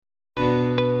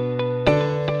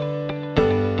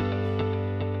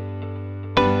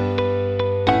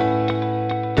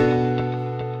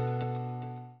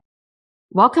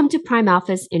Welcome to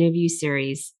PrimeAlpha's interview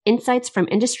series, insights from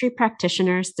industry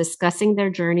practitioners discussing their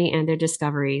journey and their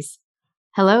discoveries.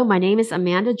 Hello, my name is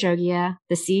Amanda Jogia,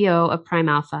 the CEO of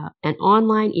PrimeAlpha, an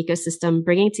online ecosystem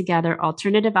bringing together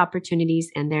alternative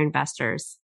opportunities and their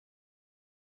investors.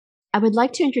 I would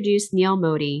like to introduce Neal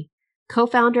Mody,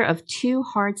 co-founder of two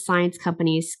hard science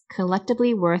companies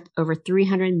collectively worth over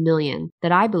 $300 million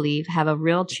that I believe have a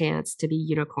real chance to be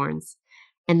unicorns,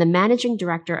 and the managing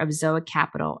director of Zoic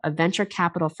Capital, a venture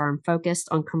capital firm focused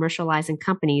on commercializing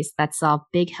companies that solve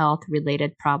big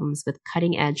health-related problems with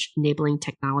cutting-edge enabling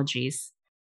technologies.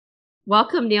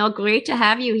 Welcome, Neal. Great to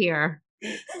have you here.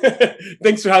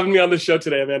 Thanks for having me on the show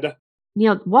today, Amanda.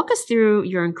 Neal, walk us through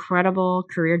your incredible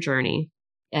career journey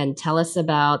and tell us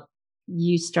about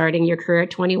you starting your career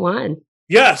at 21.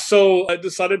 Yeah, so I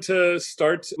decided to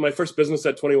start my first business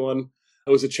at 21. It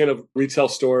was a chain of retail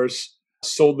stores.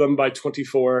 Sold them by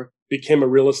 24, became a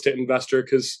real estate investor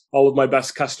because all of my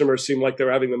best customers seemed like they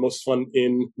were having the most fun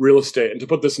in real estate. And to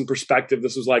put this in perspective,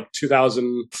 this was like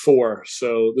 2004.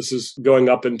 So this is going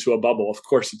up into a bubble. Of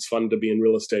course, it's fun to be in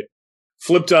real estate.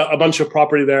 Flipped a bunch of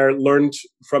property there, learned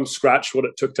from scratch what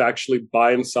it took to actually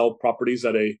buy and sell properties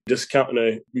at a discount in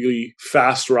a really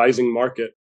fast rising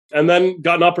market. And then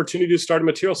got an opportunity to start a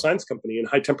material science company in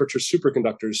high temperature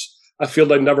superconductors, a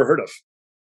field I'd never heard of.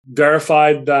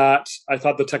 Verified that I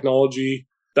thought the technology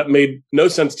that made no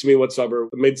sense to me whatsoever. It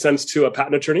made sense to a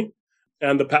patent attorney.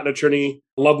 And the patent attorney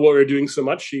loved what we were doing so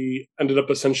much. He ended up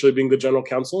essentially being the general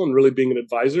counsel and really being an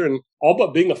advisor and all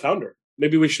but being a founder.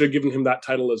 Maybe we should have given him that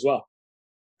title as well.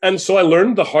 And so I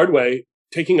learned the hard way,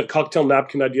 taking a cocktail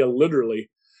napkin idea literally,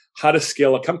 how to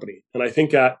scale a company. And I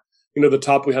think at the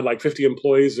top, we had like 50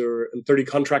 employees and 30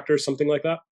 contractors, something like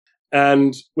that.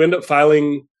 And we ended up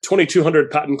filing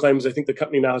 2,200 patent claims. I think the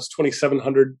company now has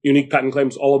 2,700 unique patent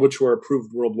claims, all of which were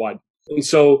approved worldwide. And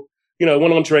so, I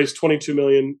went on to raise 22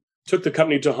 million, took the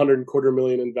company to 125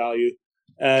 million in value.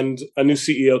 And a new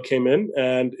CEO came in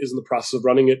and is in the process of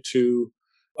running it to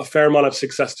a fair amount of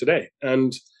success today.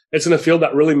 And it's in a field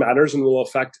that really matters and will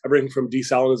affect everything from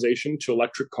desalination to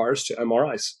electric cars to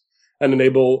MRIs and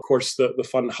enable, of course, the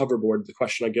fun hoverboard, the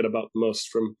question I get about the most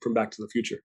from Back to the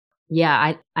Future.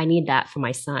 Yeah, I need that for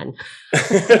my son.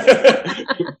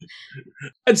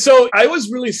 And so I was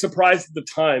really surprised at the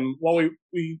time. While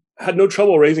we had no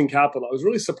trouble raising capital, I was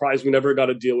really surprised we never got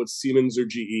a deal with Siemens or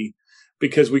GE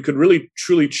because we could really,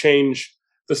 truly change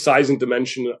the size and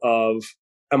dimension of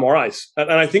MRIs.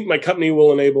 And I think my company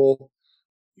will enable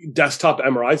desktop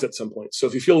MRIs at some point. So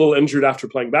if you feel a little injured after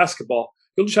playing basketball,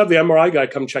 you'll just have the MRI guy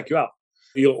come check you out.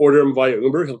 You'll order him via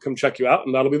Uber. He'll come check you out,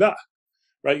 and that'll be that.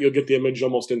 Right? You'll get the image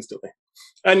almost instantly.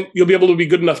 And you'll be able to be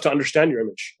good enough to understand your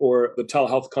image, or the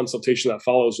telehealth consultation that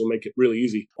follows will make it really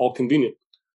easy, all convenient.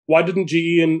 Why didn't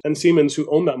GE and Siemens, who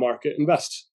own that market,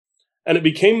 invest? And it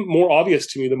became more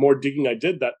obvious to me the more digging I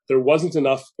did that there wasn't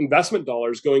enough investment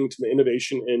dollars going to the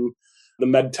innovation in the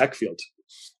med tech field,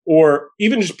 or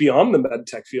even just beyond the med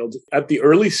tech field at the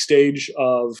early stage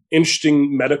of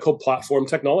interesting medical platform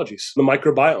technologies, the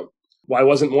microbiome. Why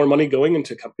wasn't more money going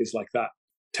into companies like that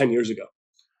 10 years ago?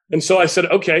 And so I said,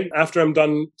 okay, after I'm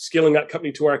done scaling that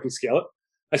company to where I can scale it,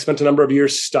 I spent a number of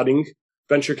years studying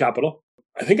venture capital.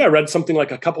 I think I read something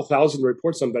like a couple thousand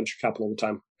reports on venture capital at the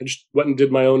time. I just went and did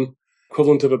my own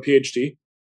equivalent of a PhD.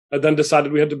 I then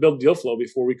decided we had to build deal flow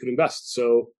before we could invest.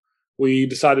 So we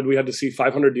decided we had to see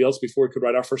 500 deals before we could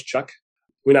write our first check.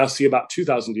 We now see about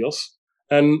 2,000 deals.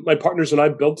 And my partners and I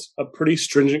built a pretty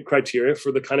stringent criteria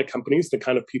for the kind of companies, the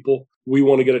kind of people we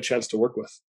want to get a chance to work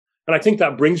with. And I think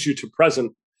that brings you to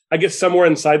present. I guess somewhere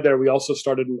inside there, we also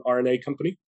started an RNA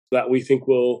company that we think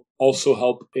will also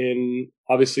help in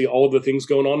obviously all of the things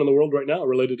going on in the world right now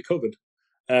related to COVID.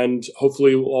 And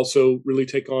hopefully will also really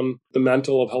take on the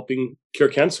mantle of helping cure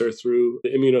cancer through the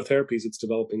immunotherapies it's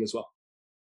developing as well.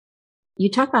 You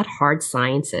talk about hard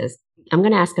sciences. I'm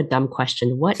going to ask a dumb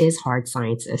question. What is hard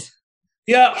sciences?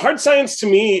 Yeah, hard science to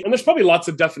me, and there's probably lots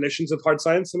of definitions of hard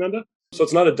science, Amanda. So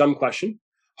it's not a dumb question.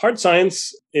 Hard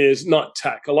science is not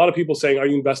tech. A lot of people saying, are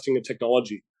you investing in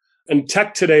technology? And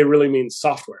tech today really means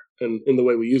software in the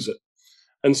way we use it.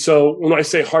 And so when I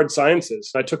say hard sciences,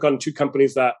 I took on two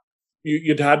companies that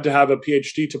you'd had to have a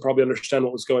PhD to probably understand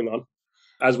what was going on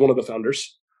as one of the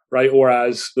founders, right? Or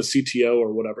as the CTO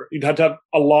or whatever. You'd had to have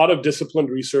a lot of disciplined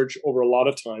research over a lot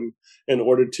of time in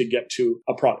order to get to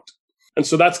a product. And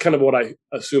so that's kind of what I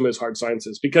assume is hard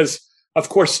sciences, because of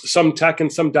course, some tech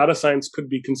and some data science could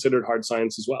be considered hard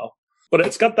science as well. But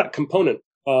it's got that component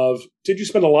of, did you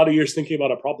spend a lot of years thinking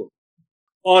about a problem?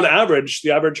 On average,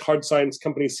 the average hard science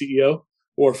company CEO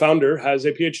or founder has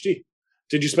a PhD.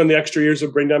 Did you spend the extra years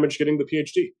of brain damage getting the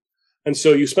PhD? And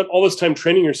so you spent all this time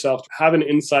training yourself to have an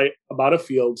insight about a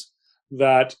field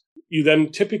that you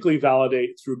then typically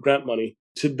validate through grant money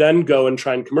to then go and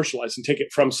try and commercialize and take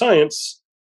it from science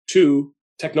to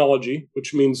technology,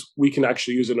 which means we can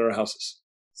actually use it in our houses.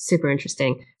 Super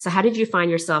interesting. So how did you find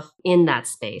yourself in that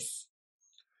space?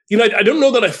 I don't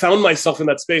know that I found myself in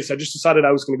that space. I just decided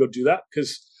I was going to go do that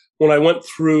because when I went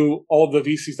through all of the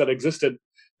VCs that existed,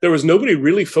 there was nobody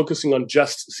really focusing on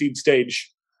just seed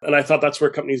stage. And I thought that's where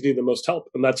companies need the most help.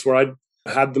 And that's where I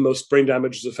had the most brain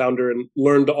damage as a founder and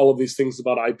learned all of these things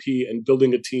about IP and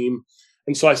building a team.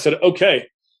 And so I said, okay,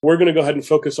 we're going to go ahead and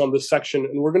focus on this section.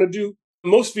 And we're going to do,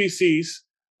 most VCs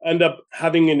end up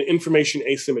having an information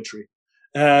asymmetry.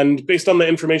 And based on the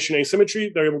information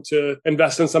asymmetry, they're able to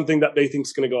invest in something that they think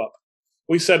is going to go up.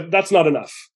 We said that's not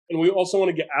enough. And we also want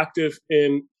to get active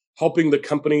in helping the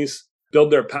companies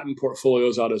build their patent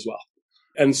portfolios out as well.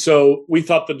 And so we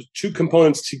thought that the two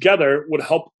components together would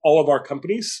help all of our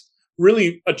companies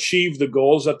really achieve the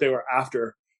goals that they were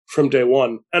after from day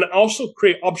one, and also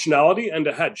create optionality and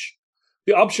a hedge.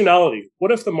 The optionality,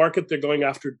 what if the market they're going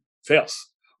after fails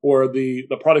or the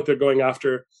product they're going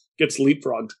after gets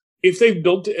leapfrogged? If they've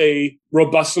built a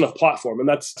robust enough platform, and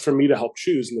that's for me to help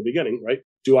choose in the beginning, right?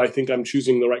 Do I think I'm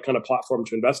choosing the right kind of platform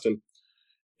to invest in?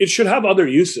 It should have other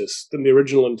uses than the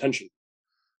original intention.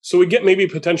 So we get maybe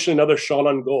potentially another shot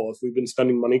on goal if we've been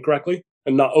spending money correctly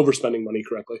and not overspending money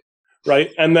correctly,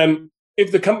 right? And then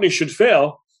if the company should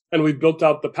fail and we've built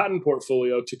out the patent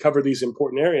portfolio to cover these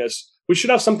important areas, we should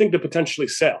have something to potentially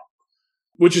sell,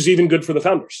 which is even good for the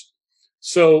founders.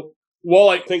 So while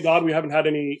I thank God we haven't had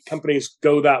any companies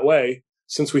go that way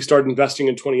since we started investing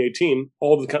in 2018,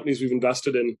 all of the companies we've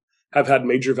invested in have had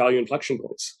major value inflection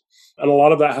points. And a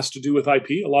lot of that has to do with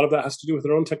IP. A lot of that has to do with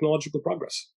their own technological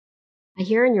progress. I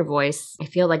hear in your voice, I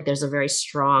feel like there's a very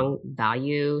strong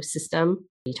value system.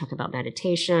 You talk about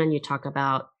meditation, you talk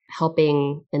about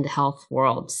helping in the health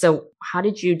world. So how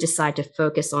did you decide to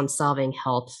focus on solving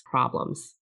health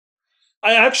problems?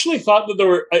 I actually thought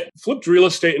that I flipped real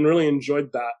estate and really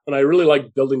enjoyed that. And I really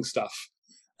like building stuff.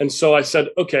 And so I said,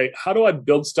 okay, how do I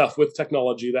build stuff with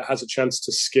technology that has a chance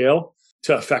to scale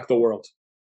to affect the world?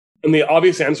 And the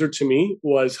obvious answer to me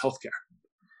was healthcare.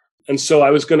 And so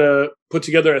I was going to put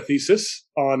together a thesis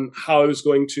on how I was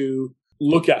going to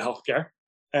look at healthcare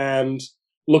and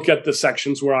look at the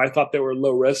sections where I thought they were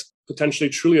low risk, potentially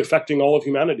truly affecting all of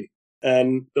humanity.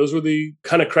 And those were the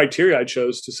kind of criteria I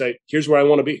chose to say, here's where I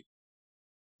want to be.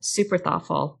 Super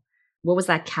thoughtful. What was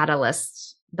that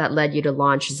catalyst that led you to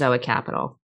launch Zoic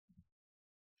Capital?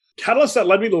 Catalyst that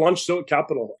led me to launch Zoic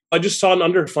Capital. I just saw an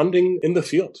underfunding in the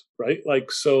field, right?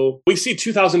 So we see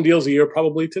 2,000 deals a year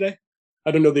probably today. I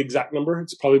don't know the exact number.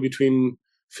 It's probably between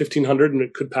 1,500 and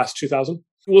it could pass 2,000.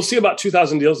 We'll see about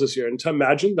 2,000 deals this year. And to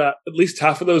imagine that at least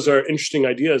half of those are interesting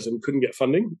ideas and couldn't get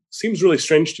funding seems really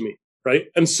strange to me, right?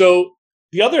 And so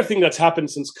the other thing that's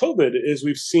happened since COVID is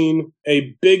we've seen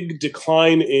a big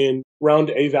decline in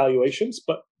round A valuations,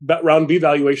 but round B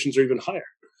valuations are even higher.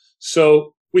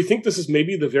 So we think this is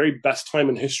maybe the very best time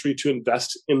in history to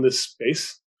invest in this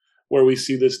space where we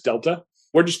see this delta.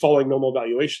 We're just following normal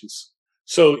valuations.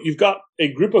 So you've got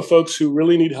a group of folks who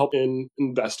really need help in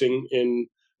investing in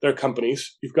their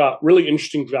companies. You've got really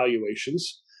interesting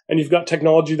valuations, and you've got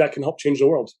technology that can help change the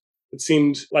world. It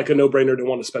seemed like a no-brainer to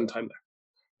want to spend time there.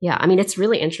 Yeah, I mean, it's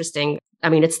really interesting. I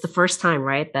mean, it's the first time,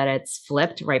 right, that it's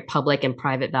flipped, right? Public and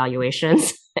private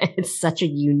valuations. It's such a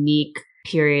unique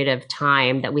period of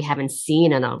time that we haven't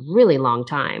seen in a really long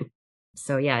time.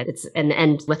 So yeah, it's and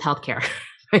with healthcare,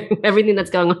 everything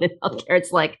that's going on in healthcare,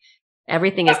 it's like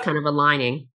everything is kind of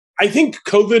aligning. I think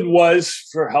COVID was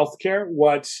for healthcare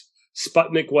what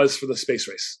Sputnik was for the space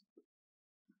race.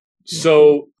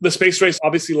 So the space race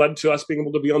obviously led to us being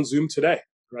able to be on Zoom today,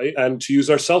 right? And to use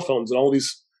our cell phones and all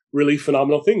these really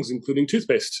phenomenal things, including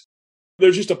toothpaste.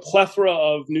 There's just a plethora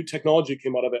of new technology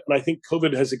came out of it. And I think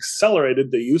COVID has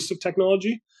accelerated the use of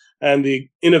technology and the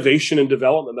innovation and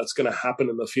development that's going to happen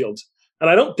in the field. And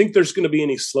I don't think there's going to be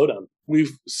any slowdown.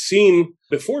 We've seen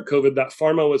before COVID that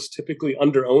pharma was typically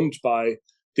underowned by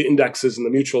the indexes and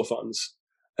the mutual funds.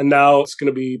 And now it's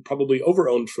going to be probably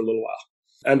overowned for a little while.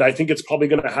 And I think it's probably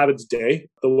going to have its day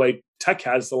the way tech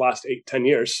has the last 8-10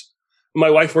 years. My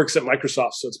wife works at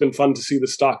Microsoft, so it's been fun to see the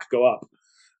stock go up,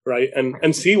 right?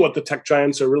 And see what the tech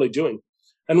giants are really doing.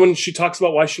 And when she talks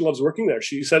about why she loves working there,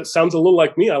 she said, it sounds a little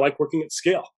like me. I like working at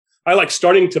scale. I like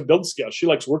starting to build scale. She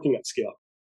likes working at scale.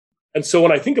 And so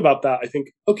when I think about that, I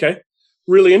think, okay,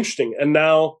 really interesting. And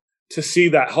now to see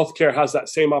that healthcare has that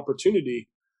same opportunity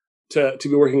to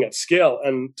be working at scale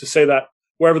and to say that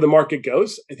wherever the market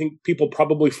goes, I think people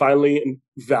probably finally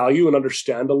value and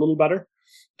understand a little better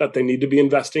that they need to be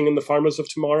investing in the pharmas of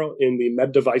tomorrow, in the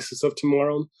med devices of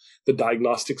tomorrow, the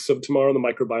diagnostics of tomorrow, the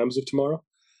microbiomes of tomorrow.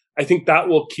 I think that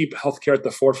will keep healthcare at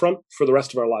the forefront for the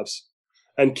rest of our lives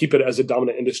and keep it as a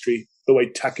dominant industry the way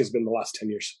tech has been the last 10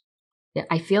 years. Yeah,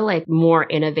 I feel like more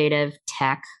innovative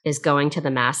tech is going to the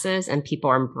masses and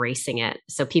people are embracing it.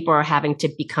 So people are having to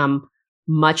become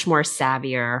much more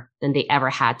savvier than they ever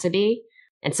had to be.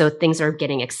 And so things are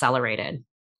getting accelerated,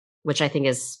 which I think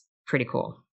is pretty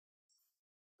cool.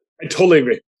 I totally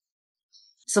agree.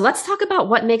 So let's talk about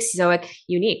what makes Zoic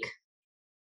unique.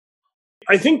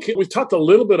 I think we've talked a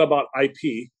little bit about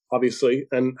IP, obviously,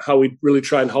 and how we really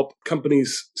try and help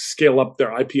companies scale up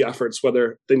their IP efforts,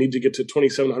 whether they need to get to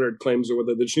 2,700 claims or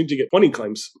whether they just need to get 20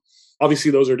 claims. Obviously,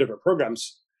 those are different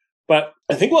programs. But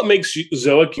I think what makes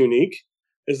Zoic unique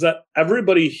is that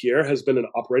everybody here has been an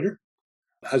operator,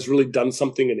 has really done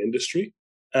something in industry.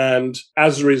 And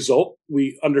as a result,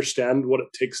 we understand what it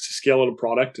takes to scale out a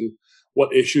product and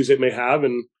what issues it may have.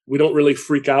 And we don't really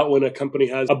freak out when a company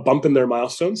has a bump in their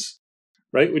milestones,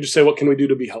 right? We just say, what can we do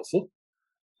to be helpful?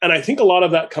 And I think a lot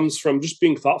of that comes from just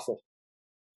being thoughtful,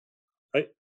 right?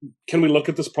 Can we look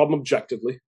at this problem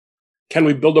objectively? Can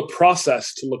we build a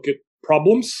process to look at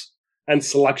problems and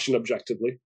selection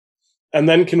objectively? And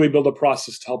then can we build a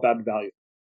process to help add value?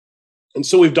 And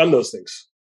so we've done those things.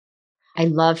 I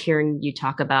love hearing you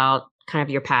talk about kind of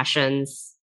your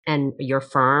passions and your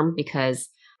firm because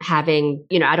having,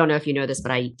 I don't know if you know this,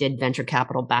 but I did venture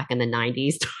capital back in the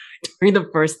 90s during the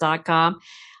first .com,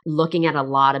 looking at a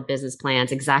lot of business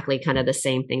plans, exactly kind of the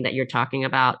same thing that you're talking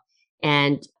about.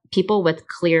 And people with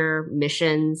clear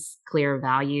missions, clear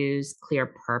values,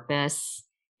 clear purpose,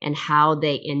 and how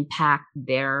they impact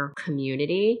their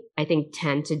community, I think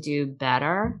tend to do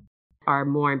better, are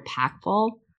more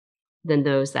impactful than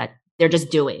those that they're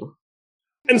just doing.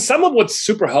 And some of what's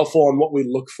super helpful and what we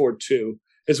look for too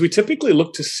is we typically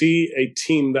look to see a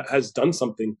team that has done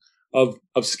something of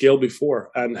scale before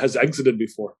and has exited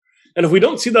before. And if we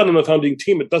don't see that in the founding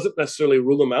team, it doesn't necessarily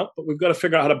rule them out, but we've got to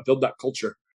figure out how to build that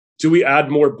culture. Do we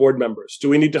add more board members? Do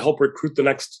we need to help recruit the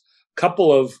next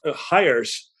couple of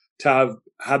hires to have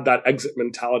had that exit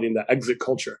mentality and that exit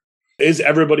culture? Is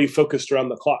everybody focused around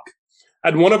the clock?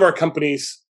 At one of our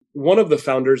companies, one of the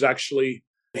founders actually,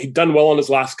 he'd done well on his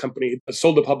last company,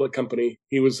 sold a public company.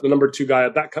 He was the number 2 guy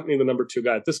at that company, the number 2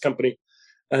 guy at this company.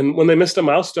 And when they missed a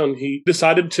milestone, he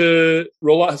decided to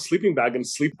roll out his sleeping bag and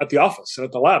sleep at the office and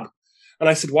at the lab. And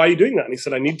I said, why are you doing that? And he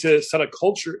said, I need to set a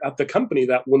culture at the company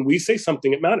that when we say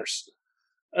something, it matters.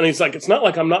 And he's like, it's not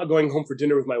like I'm not going home for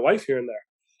dinner with my wife here and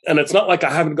there. And it's not like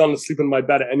I haven't gone to sleep in my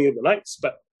bed at any of the nights,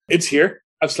 but it's here.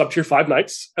 I've slept here 5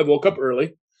 nights. I woke up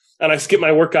early and I skipped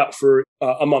my workout for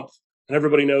a month. And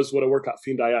everybody knows what a workout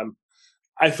fiend I am.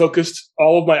 I focused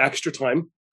all of my extra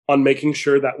time on making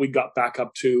sure that we got back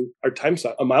up to our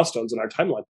milestones and our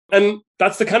timeline. And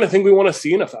that's the kind of thing we want to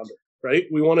see in a founder, right?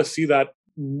 We want to see that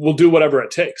we'll do whatever it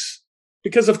takes.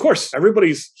 Because of course,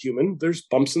 everybody's human. There's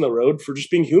bumps in the road for just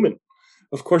being human.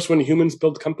 Of course, when humans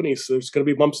build companies, there's going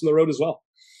to be bumps in the road as well.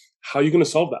 How are you going to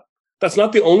solve that? That's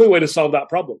not the only way to solve that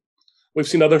problem. We've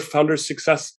seen other founders'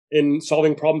 success in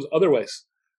solving problems other ways.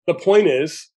 The point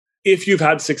is, if you've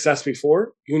had success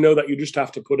before, you know that you just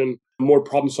have to put in more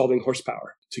problem-solving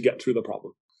horsepower to get through the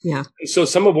problem. Yeah. And so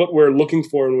some of what we're looking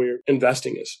for when we're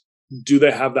investing is, do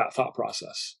they have that thought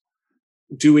process?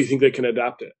 Do we think they can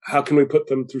adapt it? How can we put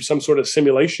them through some sort of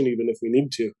simulation, even if we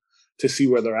need to see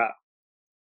where they're at?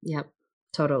 Yep,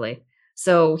 totally.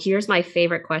 So here's my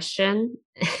favorite question.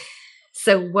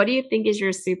 So what do you think is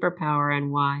your superpower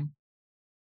and why?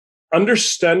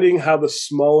 Understanding how the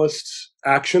smallest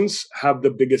actions have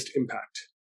the biggest impact.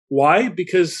 Why?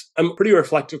 Because I'm a pretty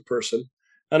reflective person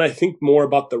and I think more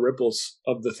about the ripples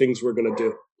of the things we're going to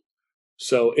do.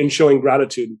 So in showing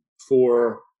gratitude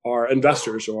for our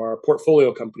investors or our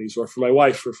portfolio companies or for my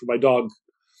wife or for my dog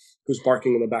who's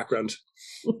barking in the background.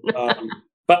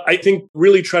 But I think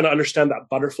really trying to understand that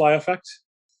butterfly effect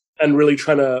and really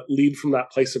trying to lead from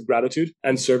that place of gratitude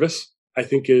and service, I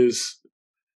think is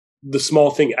the small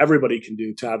thing everybody can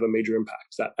do to have a major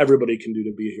impact, that everybody can do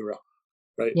to be a hero,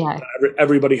 right? Yeah.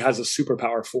 Everybody has a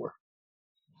superpower for.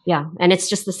 Yeah. And it's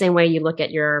just the same way you look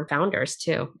at your founders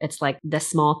too. It's like the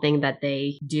small thing that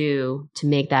they do to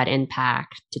make that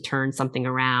impact, to turn something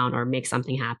around or make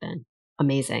something happen.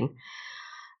 Amazing.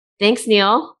 Thanks,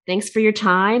 Neal. Thanks for your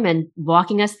time and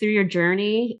walking us through your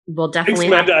journey. We'll definitely.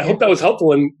 Thanks, Amanda. I hope that was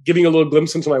helpful in giving a little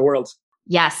glimpse into my world.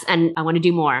 Yes. And I want to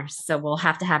do more. So we'll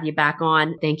have to have you back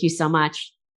on. Thank you so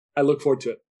much. I look forward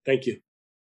to it. Thank you.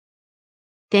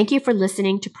 Thank you for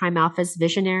listening to PrimeAlpha's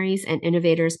Visionaries and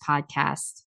Innovators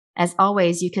podcast. As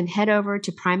always, you can head over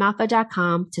to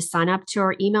PrimeAlpha.com to sign up to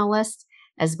our email list,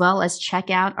 as well as check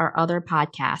out our other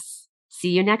podcasts. See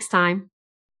you next time.